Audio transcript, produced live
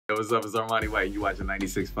Yo, what's up? It's Armani White, and you watching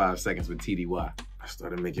 96.5 Seconds with TDY. I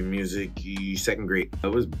started making music second grade. It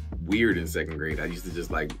was weird in second grade. I used to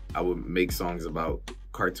just I would make songs about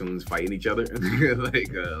cartoons fighting each other,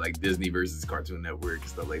 like Disney versus Cartoon Network,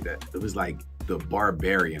 stuff like that. It was like the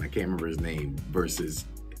Barbarian, I can't remember his name, versus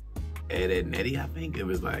Ed Nettie, I think. It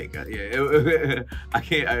was like, I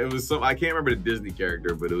can't remember the Disney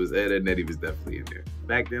character, but it was Ed Nettie was definitely in there.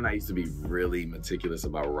 Back then, I used to be really meticulous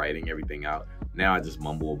about writing everything out. Now I just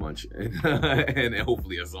mumble a bunch, and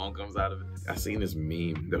hopefully a song comes out of it. I seen this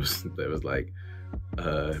meme that was like,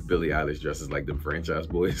 Billie Eilish dresses like them franchise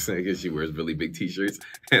boys because she wears really big t-shirts,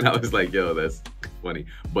 and I was like, yo, that's funny.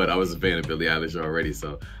 But I was a fan of Billie Eilish already,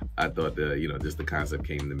 so I thought that, just the concept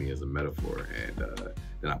came to me as a metaphor, and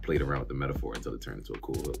then I played around with the metaphor until it turned into a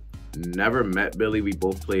cool look. Never met Billie. We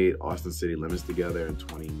both played Austin City Limits together in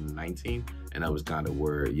 2019, and that was kind of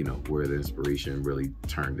where, where the inspiration really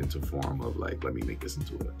turned into form of like, let me make this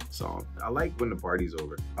into a song. I like When the Party's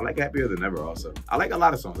Over. I like Happier Than Ever also. I like a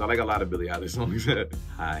lot of songs. I like a lot of Billie Eilish songs.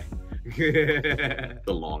 Hi. The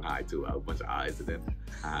long hi too. I have a bunch of eyes and then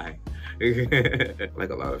hi. I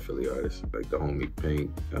like a lot of Philly artists, like the homie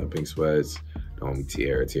Pink Sweats, the homie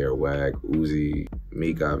Tierra Whack, Uzi,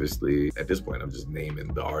 Meek, obviously. At this point, I'm just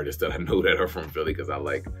naming the artists that I know that are from Philly, because I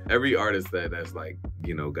like every artist that's like,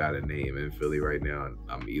 got a name in Philly right now,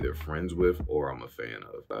 I'm either friends with or I'm a fan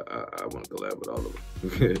of. I want to collab with all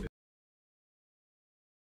of them.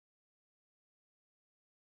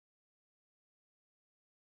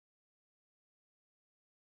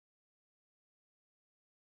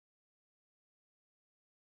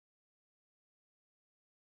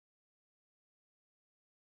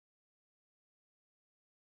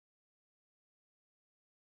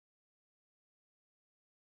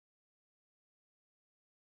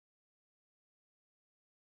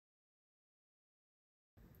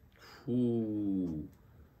 Ooh,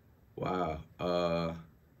 wow.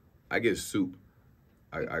 I get soup.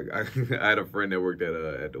 I had a friend that worked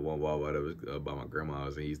at the one Wawa that was by my grandma's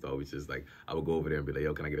house, and he used to always just like, I would go over there and be like,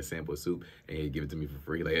 yo, can I get a sample of soup? And he'd give it to me for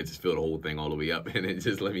free. Like, I just fill the whole thing all the way up and then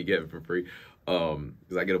just let me get it for free.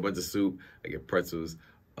 Because I get a bunch of soup, I get pretzels,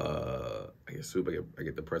 I get soup, I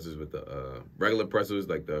get the pretzels with the regular pretzels,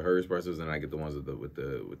 like the Hers pretzels, and I get the ones with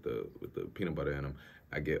the peanut butter in them.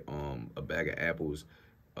 I get a bag of apples,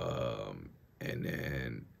 and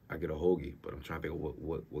then I get a hoagie, but I'm trying to think of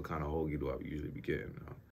what kind of hoagie do I usually be getting.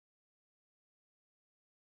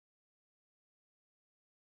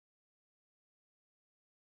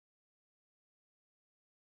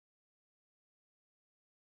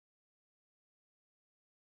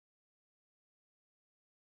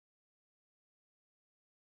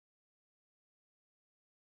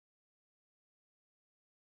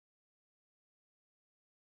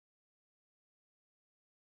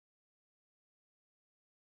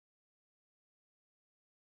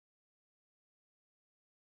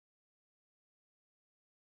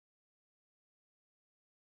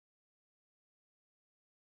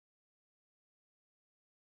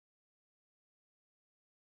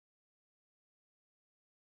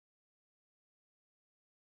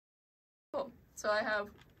 Cool. So I have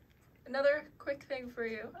another quick thing for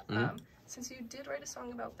you. Since you did write a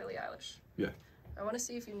song about Billie Eilish, Yeah. I want to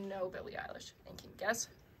see if you know Billie Eilish and can guess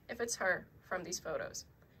if it's her from these photos.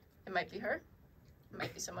 It might be her. It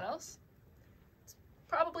might be someone else. It's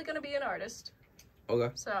probably going to be an artist. Okay.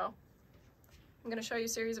 So I'm going to show you a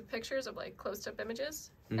series of pictures of like close-up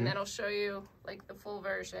images, and then I'll show you like the full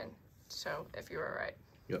version. So if you were right.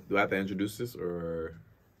 Yep. Do I have to introduce this or?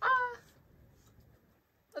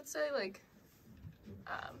 Let's say like.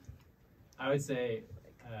 I would say,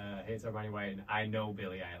 hey, it's Armani White, and I know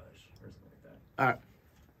Billie Eilish, or something like that. All right.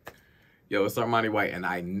 Yo, it's Armani White, and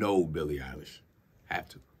I know Billie Eilish. Have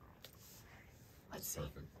to. Let's see.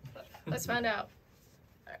 Let's find out.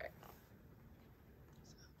 All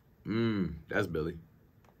right. That's Billie.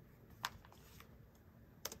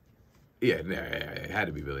 Yeah, it had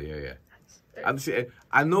to be Billie. Yeah.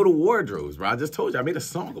 I know the wardrobes, bro. I just told you. I made a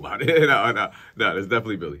song about it. No, it's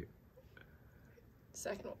definitely Billie.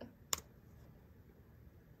 Second one.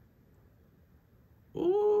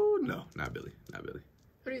 Oh, no, not Billie. Not Billie.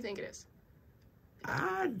 Who do you think it is?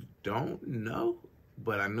 I don't know,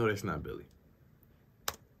 but I know that's not Billie.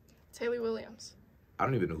 Taylor Williams. I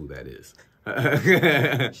don't even know who that is.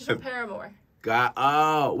 She's from Paramore.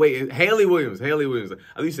 Oh, wait, Haley Williams. Haley Williams. I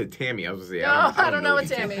thought you said Tammy. I was going to say, I don't know what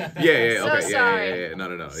Tammy. Yeah, So okay. sorry. Yeah.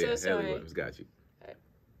 No. So yeah, sorry. Haley Williams. Got you. All right.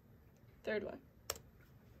 Third one.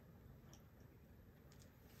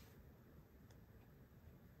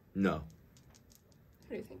 No.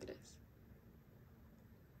 Who do you think it is?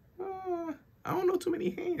 I don't know too many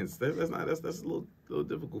hands. That's a little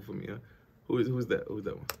difficult for me. Huh? Who's that? Who's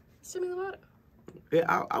that one? Demi Lovato.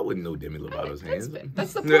 Yeah, I wouldn't know Demi Lovato's hands.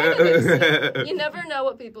 That's the point of this. You never know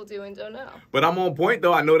what people do and don't know. But I'm on point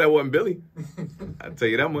though. I know that wasn't Billie. I'll tell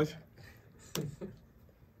you that much.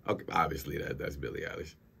 Okay, obviously that's Billie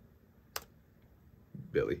Eilish.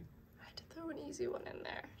 Billie. I had to throw an easy one in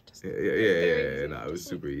there. Just Yeah. No, it was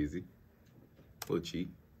super easy. A little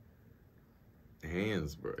cheap.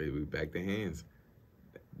 Hands, bro. We back to hands.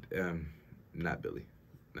 Not Billie.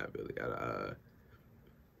 Not Billie.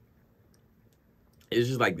 It's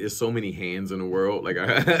just like there's so many hands in the world. Like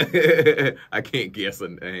I can't guess a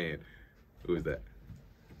hand. Who is that?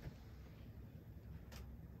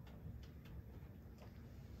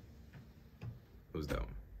 Who's that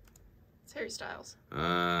one? It's Harry Styles.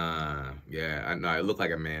 Yeah. I know. It looked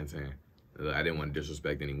like a man's hand. I didn't want to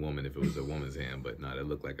disrespect any woman if it was a woman's hand, but no, it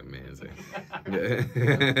looked like a man's hand.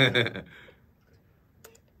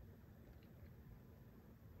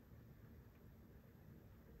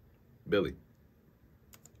 Billie.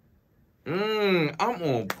 I'm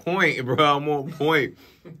on point, bro. I'm on point.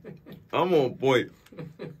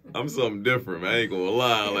 I'm something different, man. I ain't gonna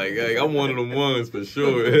lie. Like I'm one of them ones for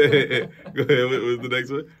sure. Go ahead. What was the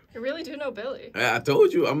next one? You really do know Billie. I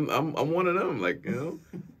told you, I'm one of them. Like, you know,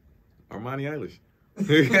 Armani Eilish.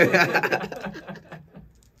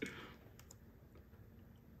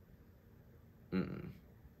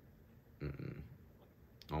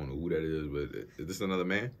 I don't know who that is, but is this another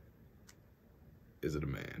man? Is it a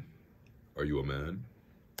man? Are you a man?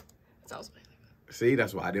 It's also Haley. See,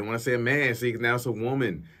 that's why I didn't want to say a man. See, 'cause now it's a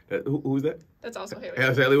woman. Who's that? That's also Haley.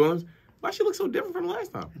 Haley Williams? Why she look so different from the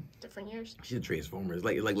last time? Different years. She's a transformer. It's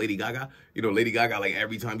like Lady Gaga. You know, Lady Gaga, like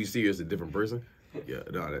every time you see her, it's a different person. Yeah,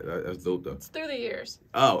 no, that's dope, though. It's through the years.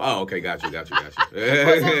 Oh, okay, got you. It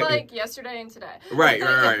wasn't like yesterday and today. Right,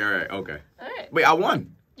 okay. All right. Wait, I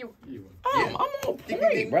won. You You. Oh, Yeah. I'm on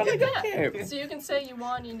point, bro. Like, I can't. So you can say you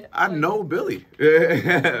won. You know, I know Billie.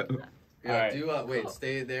 Yeah, Alright. wait,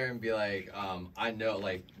 stay there and be like, I know,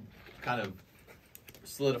 like, kind of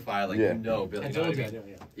solidify, like, Yeah. you know Billie. I told you. I know,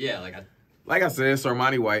 yeah. Yeah, like, Like I said, it's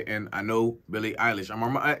Armani White, and I know Billie Eilish.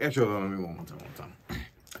 Actually, let me one more time.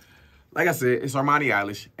 Like I said, it's Armani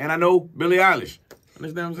Eilish, and I know Billie Eilish.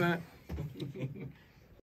 Understand what I'm saying?